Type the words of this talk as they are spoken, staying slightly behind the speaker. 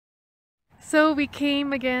So we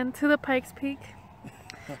came again to the Pikes Peak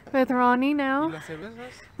with Ronnie now,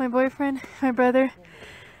 my boyfriend, my brother,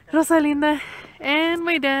 Rosalinda, and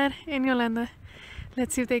my dad and Yolanda.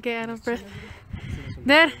 Let's see if they get out of breath.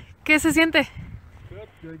 Dad, ¿qué se siente?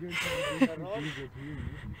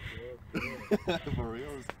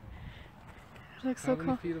 Looks so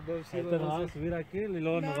cool.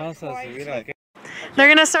 They're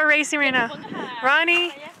gonna start racing right now.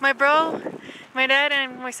 Ronnie, my bro, my dad,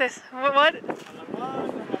 and Moises. What?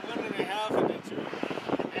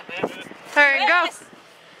 Alright, go!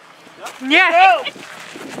 Yeah!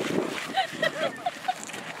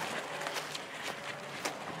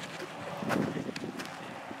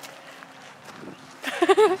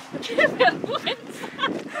 ¡Qué vergüenza!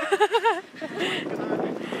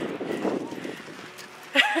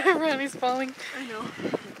 Ronnie's falling. I know.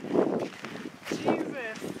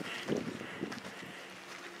 Jesus.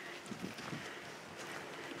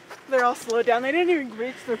 They're all slowed down. They didn't even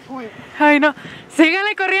reach their point. I know.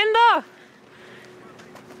 ¡Síganle corriendo!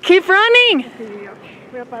 Keep running!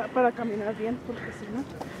 Voy a para caminar bien porque si no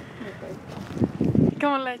me caigo.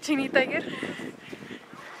 Como la chinita ayer.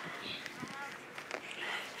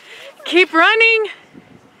 Keep running!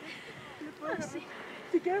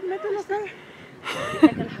 Si quieres, mételos acá. Ya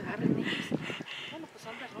que las agarren ellos. Bueno, pues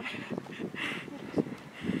anda,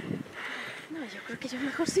 no, yo creo que yo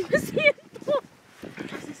mejor sí me siento.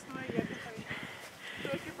 Así estoy, ya que está bien.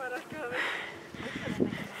 Tengo que parar cada vez.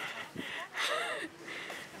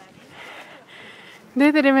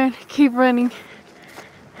 Déjate, man. Keep running.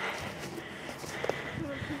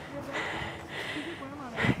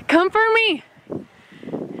 Come for me!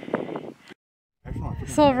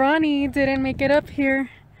 So Ronnie didn't make it up here.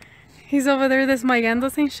 He's over there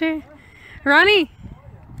desmayándose and shit. Ronnie!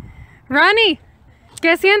 Ronnie!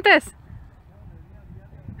 ¿Qué sientes?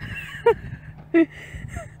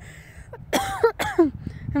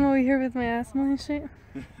 I'm over here with my asthma and shit.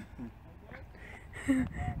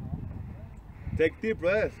 Take deep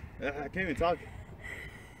breaths. I can't even talk.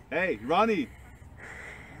 Hey, Ronnie!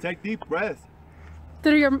 Take deep breaths.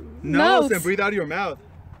 Through your nose. And breathe out of your mouth.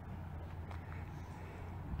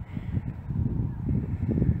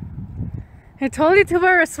 I told you to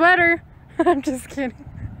wear a sweater. I'm just kidding.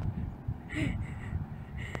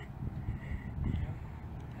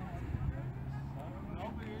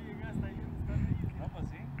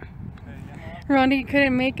 Ronnie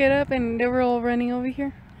couldn't make it up and they were all running over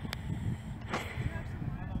here.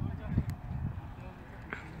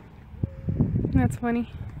 That's funny.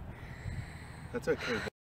 That's okay.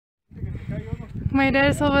 My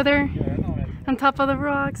dad is over there on top of the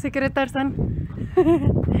rock. Se quiere Tarzan.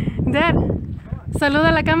 Dad, saluda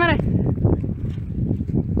a la cámara.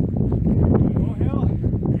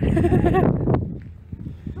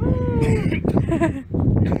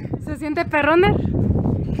 ¿Se siente perrón?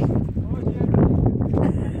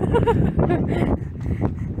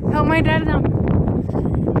 Help my dad down.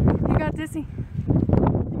 He got dizzy.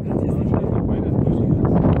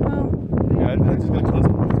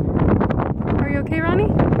 Are you okay,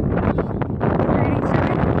 Ronnie? Are you eating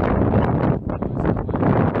sugar?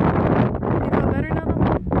 You feel better now, though?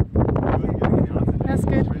 That's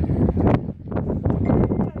good.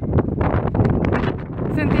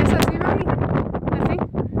 ¿Sentías así, Ronnie? ¿Así?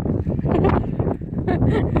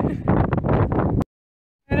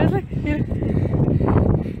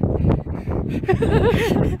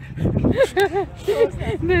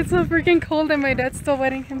 It's so freaking cold and my dad's still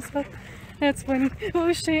wetting himself. That's funny.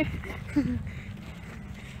 Oh shit.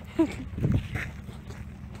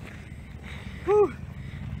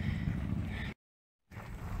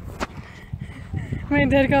 My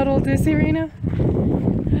dad got all dizzy right now.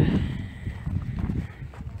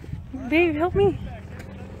 Babe, help me.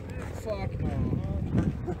 Fuck no.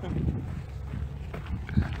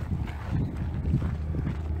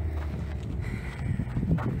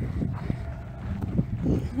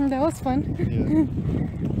 That was fun.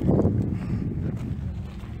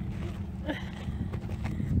 Yeah.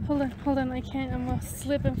 Hold on, I can't. I'm gonna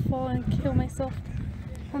slip and fall and kill myself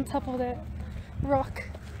on top of that rock.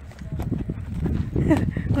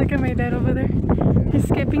 Look at my dad over there. He's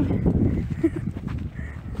skipping.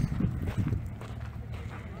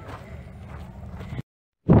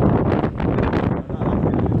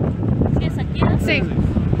 Sí.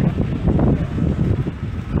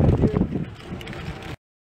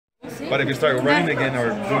 But if you start running again or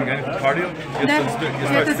doing any cardio, you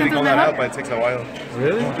start spitting all that out, but it takes a while.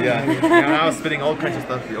 Really? Yeah. And I was spitting all kinds of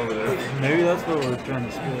stuff over there. Maybe that's what we're trying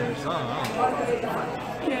to spit or something.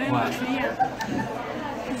 What?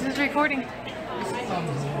 This is recording.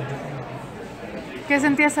 ¿Qué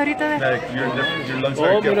sentías ahorita? Like your lungs Oh,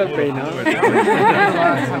 are mira el getting peinado.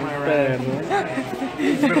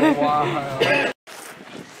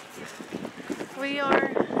 We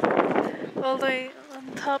are all the way on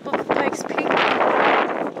top of Pikes Peak.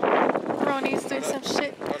 Ronnie's doing some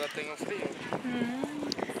shit. Ahora tengo frío.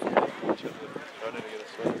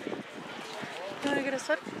 You want to get a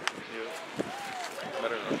sweater?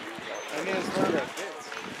 Better not. I need a sweater that fits.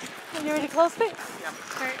 You already closed it? Yeah.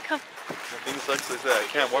 Alright, come. The thing sucks is that I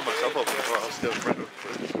can't warm myself up before I'll still run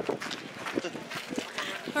with it.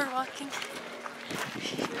 We're walking.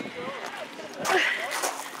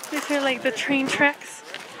 These are like the train tracks.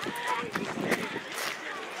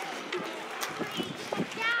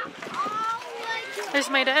 There's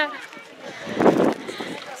my dad.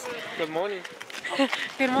 Good morning.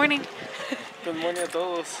 Good morning. Good morning a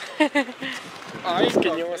todos. Ay,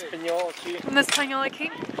 que yo español aquí. Un español aquí.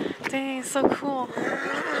 Dang, so cool.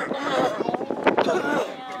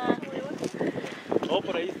 Oh,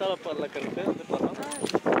 por ahí está la carretera de Panamá.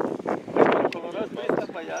 Como ves, ahí está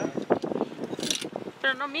para allá.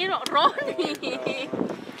 Pero no miro, Ronnie.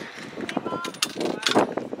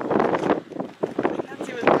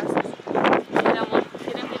 Mira, amor,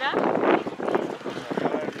 ¿quieren mirar?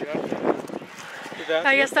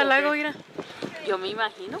 Ahí está el lago, mira. Yo me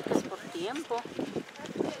imagino que es por tiempo.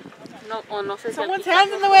 No, o no sé si... Someone's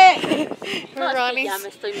hands in the way. No, es que Ronnie's. ya me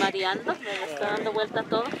estoy mareando, me está dando vuelta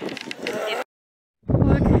todo.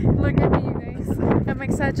 Look at me, you guys. I'm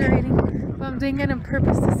exaggerating, but I'm doing it on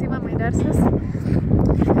purpose to see what my dad says.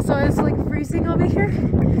 So it's like freezing over here,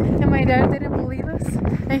 and my dad didn't believe us,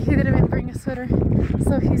 and he didn't even bring a sweater.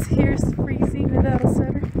 So he's here freezing without a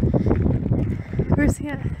sweater. Where's he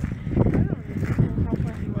at?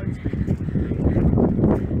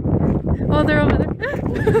 Oh, they're over there.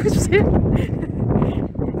 Oh, shit.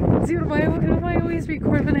 Dude, why do I always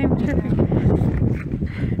record when I'm tripping?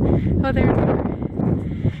 Oh, there.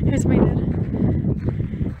 Here's my dad.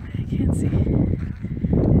 I can't see.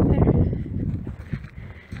 There.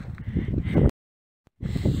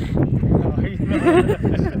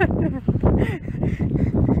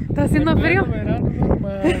 ¿Está haciendo frío?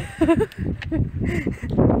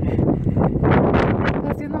 ¿Está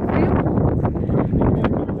haciendo frío?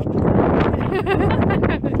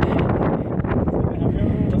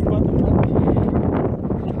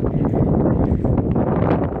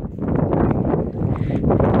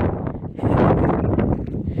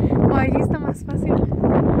 O ahí está más fácil.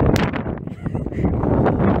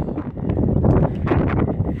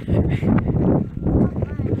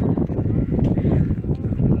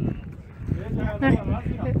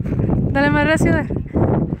 Dale más rápido.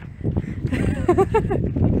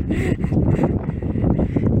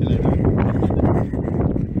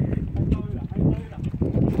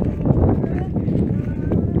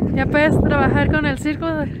 Ya puedes trabajar con el circo.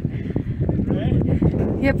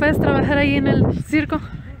 Ya puedes trabajar ahí en el circo.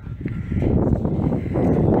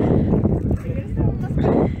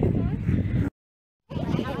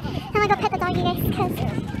 I'm gonna go pet the dog, you guys, because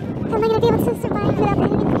how am I gonna be able to survive without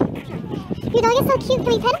petting him? Your dog is so cute.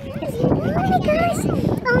 Can we pet him?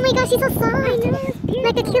 Oh my gosh, he's so soft. I know.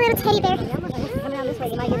 Like a cute little teddy bear. Come around this way,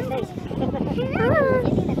 you might get his face. Oh,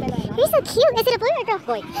 you're so cute. Is it a boy or a girl?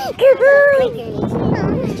 Boy. Good boy.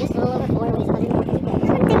 Just a little over 4 when he's 140.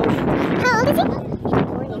 How old is he?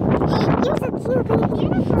 You're so cute, baby.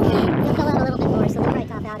 He'll fill out a little bit more, so we'll probably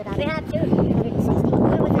top out about. We have 2. 160.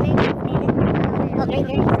 What's the name? Oh, great,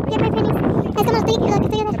 great. Yeah, my pennies. Es como estoy, look,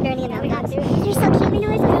 estoy en el now. We got 2. You're so cute. I know,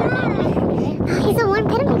 he's so soft. He's so warm.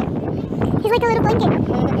 Pet him. He's like a little blanket.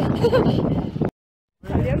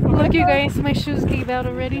 Look, you guys, my shoes gave out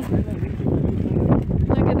already.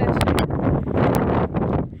 Look at that shit.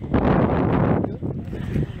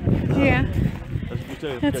 Yeah.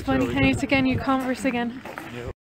 That's funny. I need to get new Converse again.